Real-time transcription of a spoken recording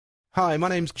Hi, my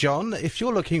name's John. If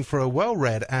you're looking for a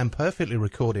well-read and perfectly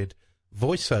recorded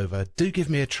voiceover, do give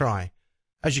me a try.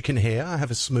 As you can hear, I have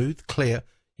a smooth, clear,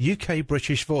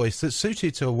 UK-British voice that's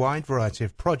suited to a wide variety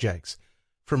of projects,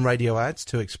 from radio ads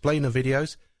to explainer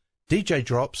videos, DJ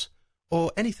drops,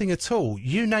 or anything at all.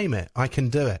 You name it, I can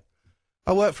do it.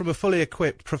 I work from a fully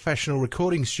equipped professional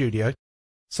recording studio,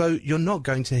 so you're not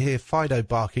going to hear Fido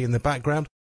barking in the background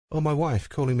or my wife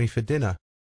calling me for dinner.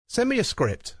 Send me a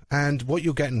script, and what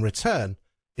you'll get in return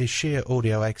is sheer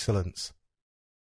audio excellence.